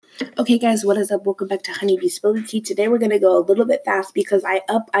Okay, guys, what is up? Welcome back to Honeybee Spilling Tea. Today we're going to go a little bit fast because I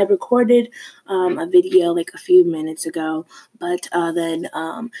recorded a video like a few minutes ago, but then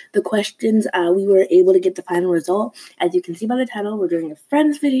the questions, we were able to get the final result. As you can see by the title, we're doing a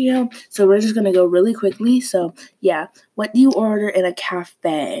friends video, so we're just going to go really quickly. So, yeah, what do you order in a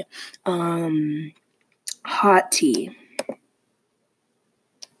cafe? Hot tea.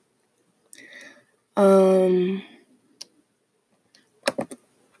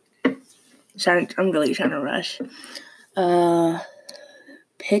 Sorry, I'm really trying to rush.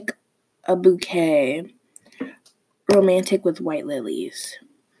 Pick a bouquet. Romantic with white lilies.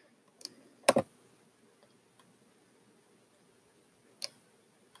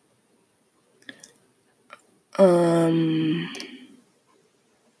 I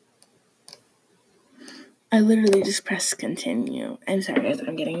literally just pressed continue. I'm sorry, guys,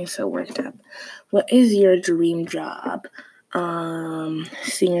 I'm getting so worked up. What is your dream job?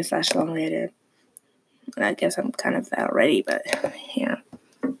 Singer/songwriter. I guess I'm kind of that already, but yeah.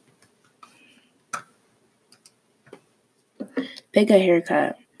 Pick a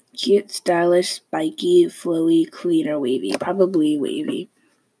haircut. Cute, stylish, spiky, flowy, clean, or wavy. Probably wavy.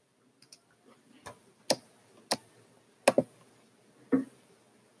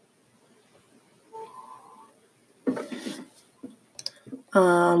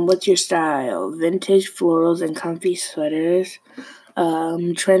 What's your style? Vintage florals and comfy sweaters.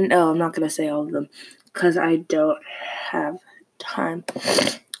 Trend. Oh, I'm not gonna say all of them because I don't have time.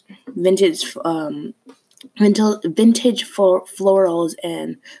 Vintage florals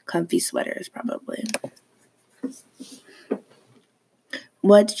and comfy sweaters, probably.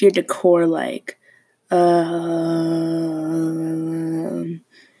 What's your decor like?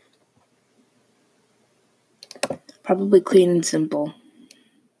 Probably clean and simple.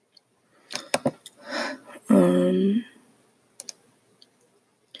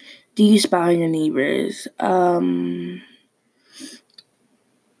 Do you spy on your neighbors? Only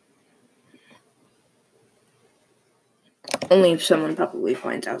if someone probably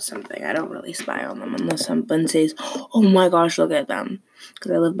points out something. I don't really spy on them unless someone says, "Oh my gosh, look at them,"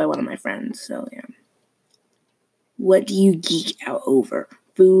 because I live by one of my friends. So yeah. What do you geek out over?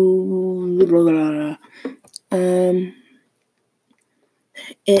 Food.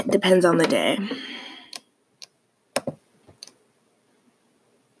 It depends on the day.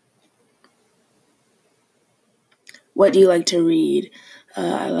 What do you like to read?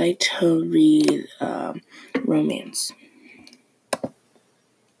 I like to read romance.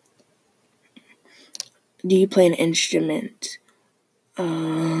 Do you play an instrument?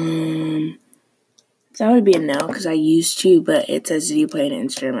 That would be a no because I used to, but it says, do you play an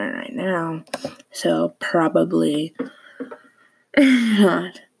instrument right now? So probably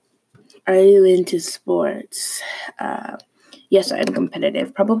not. Are you into sports? Yes, I'm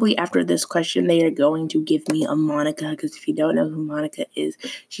competitive. Probably after this question, they are going to give me a Monica because if you don't know who Monica is,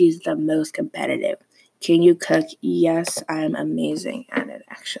 she's the most competitive. Can you cook? Yes, I'm amazing at it,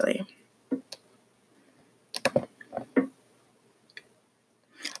 actually.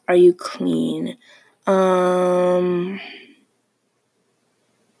 Are you clean? I'm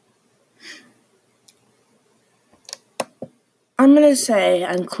going to say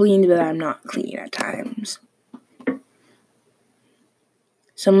I'm clean, but I'm not clean at times.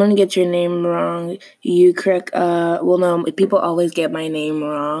 Someone gets your name wrong, you correct, no, people always get my name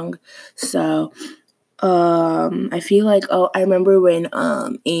wrong, so, I feel like, I remember when,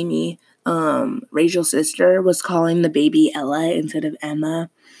 Amy, Rachel's sister, was calling the baby Ella instead of Emma,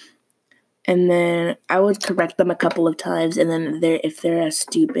 and then I would correct them a couple of times, and then if they're as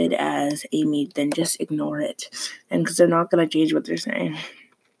stupid as Amy, then just ignore it, and because they're not going to change what they're saying.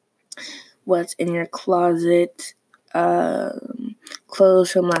 What's in your closet?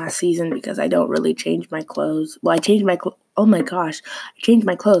 Clothes from last season because I don't really change my clothes. Well, I changed my oh my gosh, I changed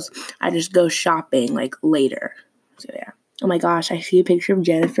my clothes. I just go shopping like later. So yeah. Oh my gosh, I see a picture of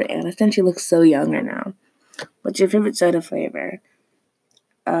Jennifer Aniston. She looks so young right now. What's your favorite soda flavor?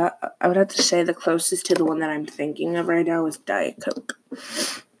 I would have to say the closest to the one that I'm thinking of right now is Diet Coke.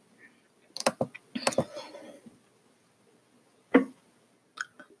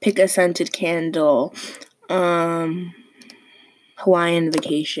 Pick a scented candle. Hawaiian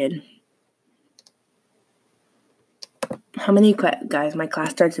vacation. How many guys? My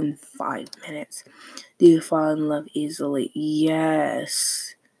class starts in 5 minutes. Do you fall in love easily?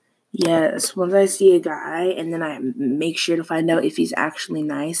 Yes. Once I see a guy, and then I make sure to find out if he's actually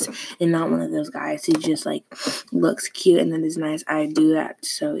nice and not one of those guys who just like looks cute and then is nice. I do that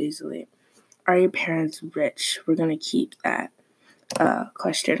so easily. Are your parents rich? We're gonna keep that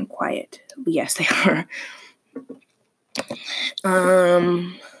question quiet. Yes, they are.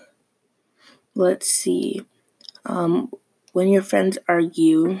 let's see. When your friends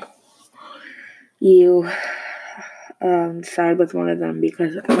argue, you side with one of them,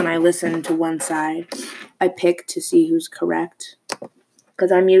 because when I listen to one side, I pick to see who's correct.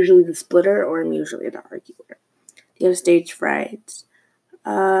 Because I'm usually the splitter or I'm usually the arguer. You have stage fright.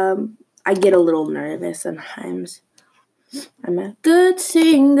 I get a little nervous sometimes. I'm a good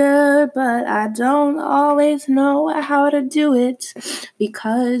singer, but I don't always know how to do it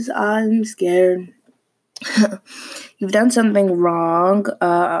because I'm scared. You've done something wrong.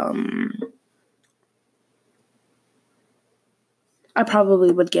 I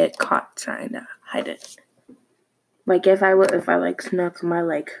probably would get caught trying to hide it. Like if I like snuck my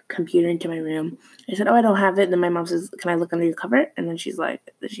like computer into my room, I said, "Oh, I don't have it." Then my mom says, "Can I look under your cover?" And then she's like,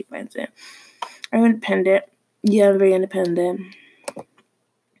 she finds it. I'm independent. Yeah, I'm very independent.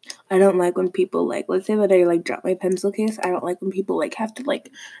 I don't like when people like, let's say that I like drop my pencil case. I don't like when people like have to like,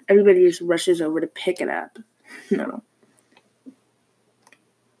 everybody just rushes over to pick it up. No.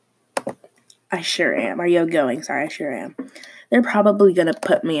 I sure am. Are you going? Sorry, I sure am. They're probably gonna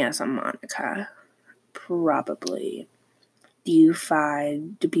put me as a Monica. Probably. Do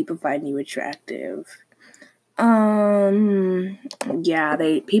people find you attractive? Yeah,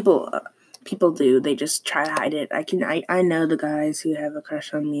 people do. They just try to hide it. I know the guys who have a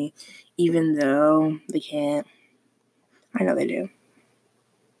crush on me, even though they can't. I know they do.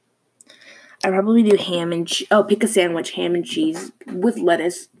 I probably do ham and pick a sandwich, ham and cheese with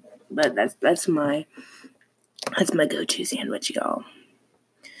lettuce. But that's my go-to sandwich, y'all.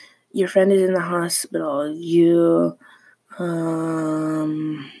 Your friend is in the hospital. You I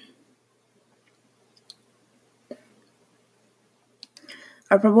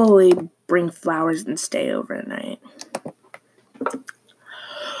probably bring flowers and stay overnight.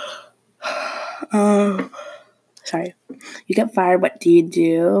 Sorry. You get fired, what do you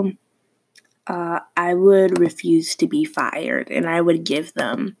do? I would refuse to be fired, and I would give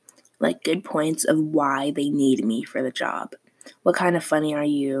them like good points of why they need me for the job. What kind of funny are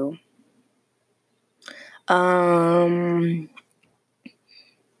you? I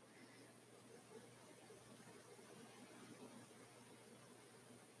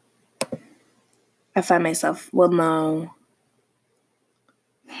find myself, well, no.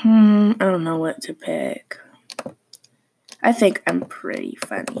 I don't know what to pick. I think I'm pretty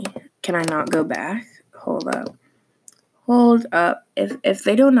funny. Can I not go back? Hold up. If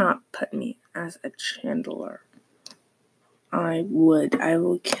they do not put me as a Chandler, I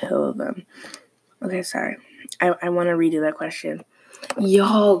will kill them. Okay, sorry. I want to redo that question.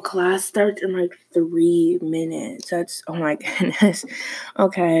 Y'all, class starts in like 3 minutes. That's, oh my goodness.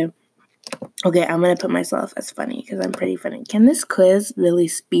 Okay, I'm going to put myself as funny because I'm pretty funny. Can this quiz really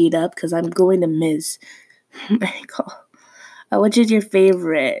speed up? Because I'm going to miss Michael. Which is your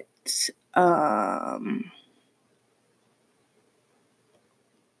favorite?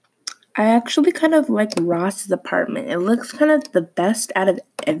 I actually kind of like Ross's apartment. It looks kind of the best out of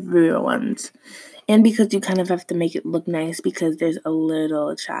everyone's. And because you kind of have to make it look nice because there's a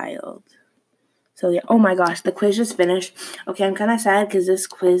little child. So yeah, oh my gosh, the quiz just finished. Okay, I'm kind of sad because this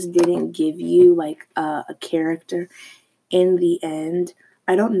quiz didn't give you like a character in the end.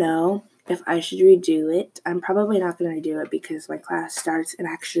 I don't know if I should redo it. I'm probably not going to redo it because my class starts in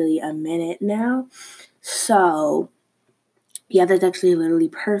actually a minute now. So yeah, that's actually literally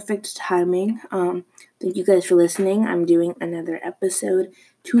perfect timing. Thank you guys for listening. I'm doing another episode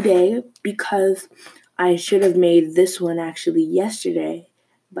today because I should have made this one actually yesterday,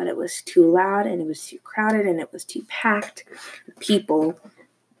 but it was too loud and it was too crowded and it was too packed with people.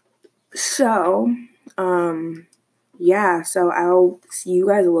 So, yeah, so I'll see you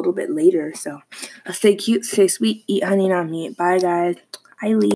guys a little bit later. So, stay cute, stay sweet, eat honey, not meat. Bye, guys. I leave.